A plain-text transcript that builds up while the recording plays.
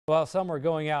While some are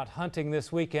going out hunting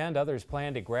this weekend, others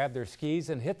plan to grab their skis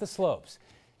and hit the slopes.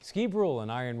 Ski Brule in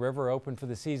Iron River opened for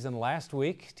the season last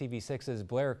week. TV6's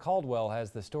Blair Caldwell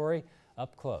has the story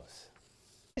up close.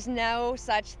 There's no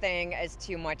such thing as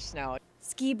too much snow.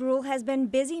 Ski Brule has been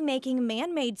busy making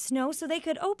man-made snow so they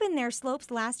could open their slopes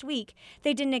last week.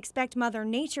 They didn't expect Mother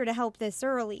Nature to help this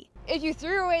early. If you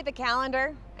threw away the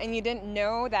calendar and you didn't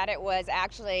know that it was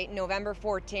actually November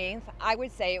 14th, I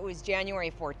would say it was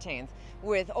January 14th.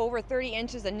 With over 30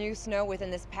 inches of new snow within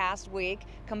this past week,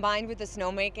 combined with the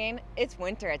snowmaking, it's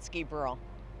winter at Ski Brule.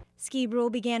 Ski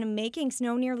Brule began making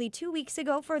snow nearly 2 weeks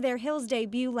ago for their Hills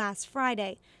debut last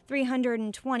Friday.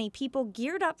 320 people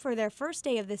geared up for their first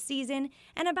day of the season,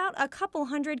 and about a couple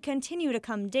hundred continue to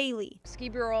come daily. Ski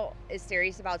Brule is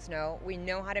serious about snow. We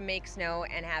know how to make snow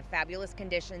and have fabulous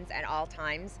conditions at all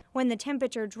times. When the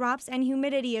temperature drops and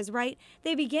humidity is right,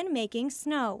 they begin making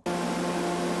snow.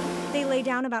 They lay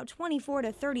down about 24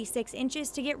 to 36 inches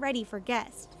to get ready for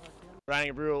guests. Riding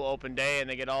a Brule open day and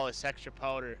they get all this extra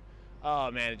powder. Oh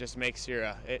man, it just makes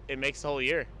it makes the whole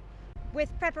year. With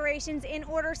preparations in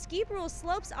order, Ski Brule's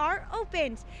slopes are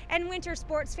opened, and winter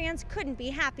sports fans couldn't be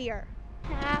happier.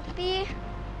 Happy?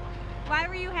 Why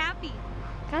were you happy?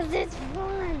 Because it's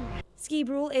fun. Ski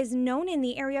Brule is known in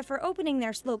the area for opening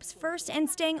their slopes first and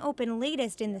staying open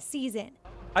latest in the season.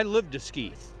 I live to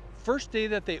ski. First day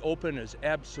that they open is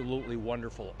absolutely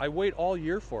wonderful. I wait all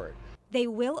year for it. They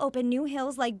will open new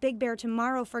hills like Big Bear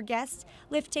tomorrow for guests.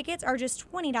 Lift tickets are just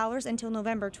 $20 until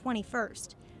November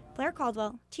 21st. Blair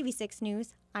Caldwell, TV6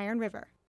 News, Iron River.